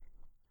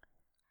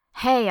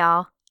Hey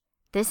y'all,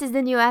 this is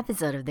the new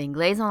episode of the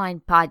Inglês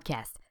Online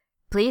podcast.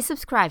 Please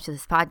subscribe to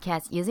this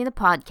podcast using the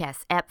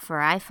podcast app for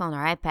iPhone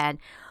or iPad,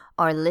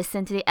 or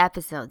listen to the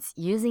episodes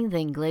using the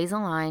Inglês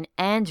Online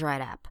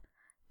Android app.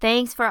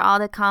 Thanks for all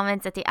the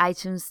comments at the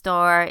iTunes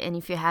store, and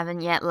if you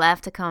haven't yet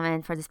left a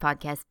comment for this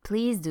podcast,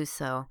 please do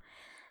so.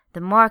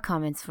 The more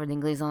comments for the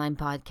Inglês Online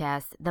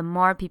podcast, the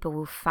more people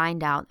will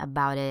find out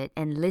about it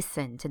and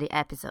listen to the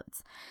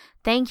episodes.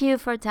 Thank you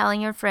for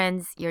telling your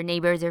friends, your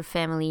neighbors, your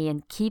family,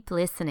 and keep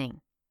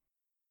listening.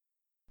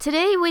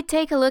 Today, we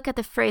take a look at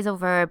the phrasal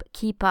verb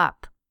keep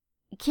up.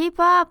 Keep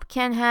up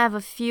can have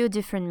a few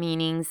different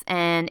meanings,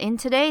 and in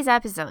today's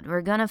episode,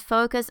 we're going to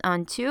focus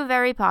on two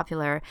very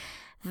popular,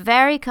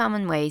 very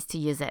common ways to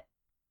use it.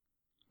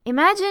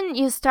 Imagine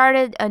you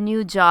started a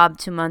new job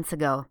 2 months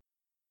ago.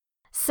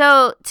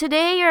 So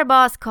today your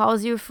boss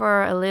calls you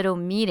for a little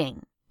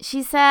meeting.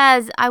 She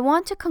says, "I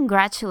want to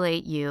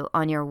congratulate you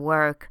on your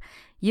work.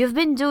 You've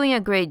been doing a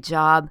great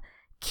job.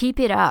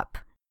 Keep it up."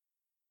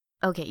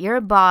 Okay,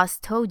 your boss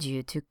told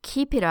you to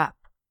keep it up.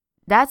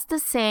 That's the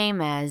same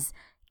as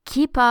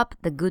keep up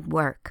the good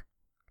work.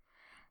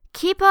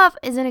 Keep up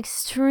is an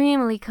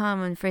extremely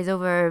common phrasal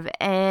verb,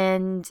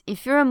 and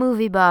if you're a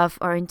movie buff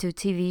or into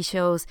TV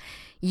shows,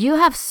 you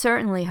have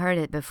certainly heard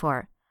it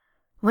before.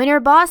 When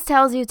your boss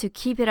tells you to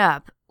keep it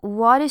up,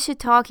 what is she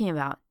talking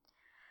about?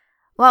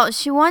 Well,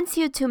 she wants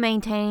you to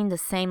maintain the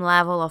same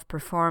level of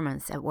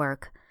performance at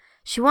work.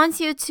 She wants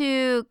you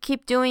to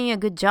keep doing a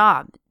good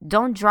job.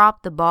 Don't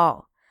drop the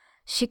ball.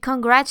 She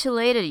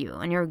congratulated you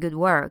on your good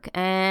work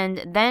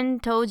and then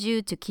told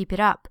you to keep it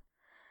up.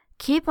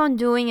 Keep on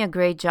doing a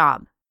great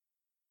job.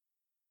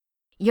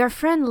 Your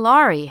friend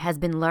Laurie has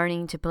been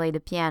learning to play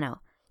the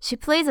piano. She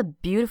plays a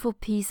beautiful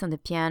piece on the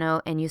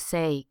piano and you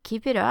say,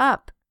 "Keep it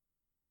up."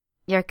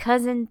 Your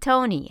cousin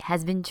Tony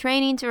has been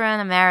training to run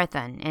a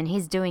marathon and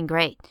he's doing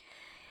great.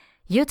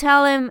 You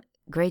tell him,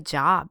 "Great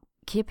job,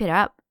 keep it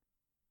up."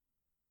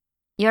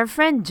 Your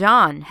friend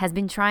John has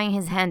been trying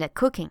his hand at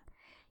cooking.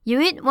 You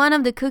eat one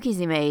of the cookies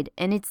he made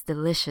and it's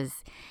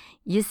delicious.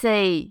 You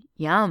say,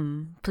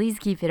 "Yum, please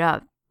keep it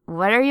up.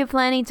 What are you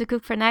planning to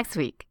cook for next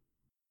week?"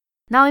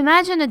 Now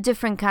imagine a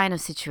different kind of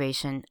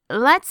situation.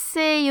 Let's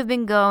say you've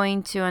been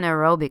going to an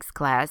aerobics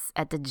class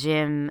at the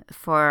gym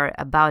for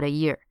about a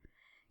year.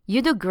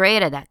 You do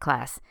great at that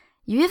class.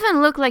 You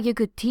even look like you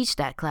could teach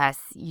that class.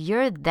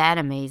 You're that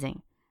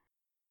amazing.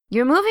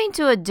 You're moving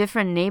to a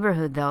different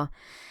neighborhood though.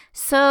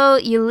 So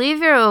you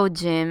leave your old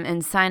gym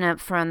and sign up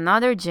for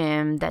another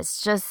gym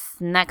that's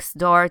just next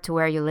door to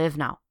where you live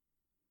now.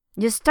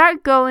 You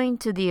start going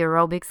to the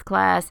aerobics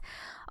class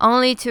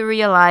only to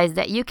realize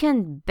that you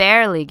can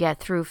barely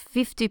get through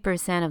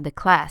 50% of the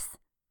class.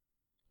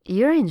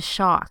 You're in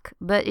shock,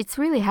 but it's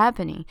really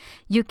happening.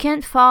 You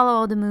can't follow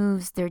all the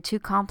moves, they're too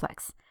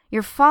complex.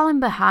 You're falling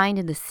behind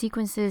in the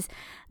sequences,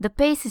 the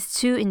pace is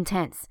too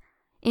intense.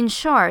 In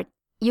short,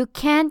 you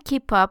can't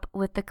keep up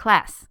with the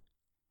class.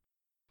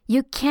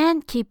 You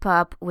can't keep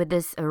up with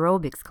this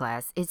aerobics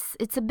class.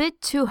 It's a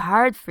bit too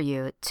hard for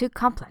you, too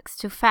complex,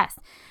 too fast.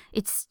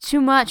 It's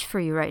too much for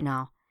you right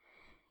now.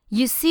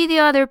 You see the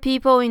other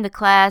people in the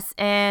class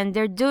and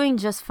they're doing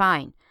just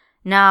fine.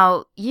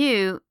 Now,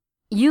 you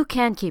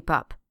can't keep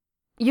up.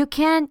 You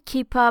can't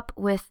keep up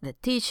with the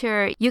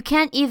teacher. You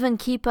can't even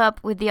keep up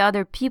with the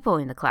other people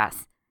in the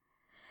class.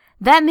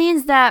 That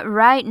means that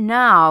right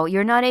now,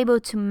 you're not able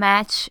to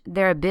match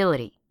their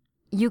ability.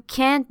 You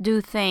can't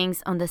do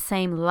things on the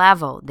same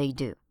level they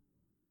do.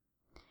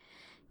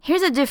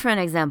 Here's a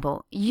different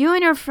example. You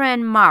and your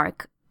friend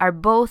Mark are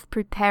both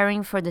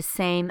preparing for the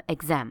same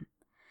exam.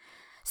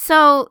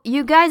 So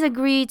you guys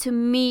agree to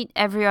meet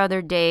every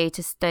other day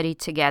to study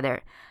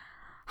together.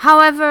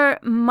 However,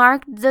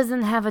 Mark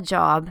doesn't have a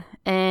job,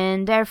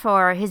 and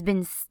therefore he's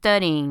been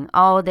studying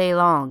all day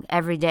long,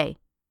 every day.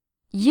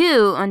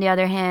 You, on the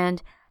other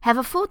hand, have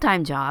a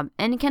full-time job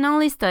and can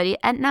only study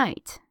at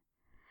night.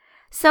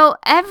 So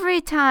every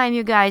time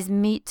you guys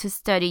meet to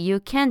study, you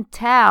can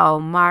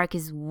tell Mark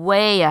is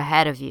way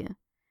ahead of you.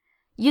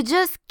 You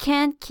just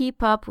can't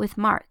keep up with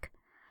Mark.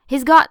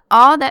 He's got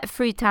all that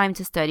free time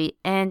to study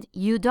and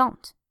you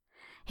don't.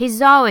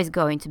 He's always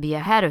going to be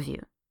ahead of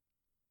you.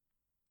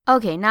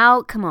 Okay,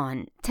 now come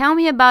on. Tell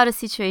me about a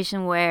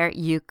situation where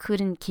you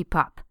couldn't keep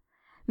up.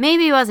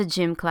 Maybe it was a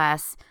gym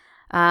class.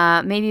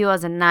 Maybe it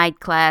was a night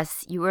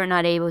class. You were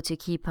not able to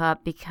keep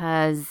up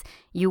because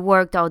you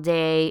worked all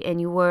day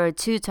and you were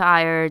too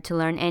tired to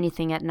learn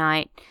anything at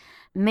night.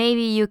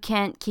 Maybe you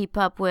can't keep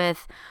up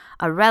with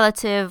a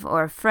relative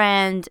or a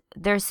friend.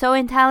 They're so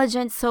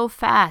intelligent, so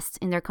fast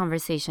in their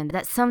conversation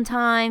that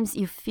sometimes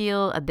you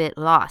feel a bit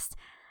lost.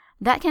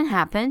 That can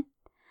happen.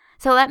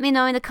 So let me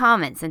know in the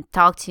comments and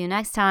talk to you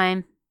next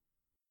time.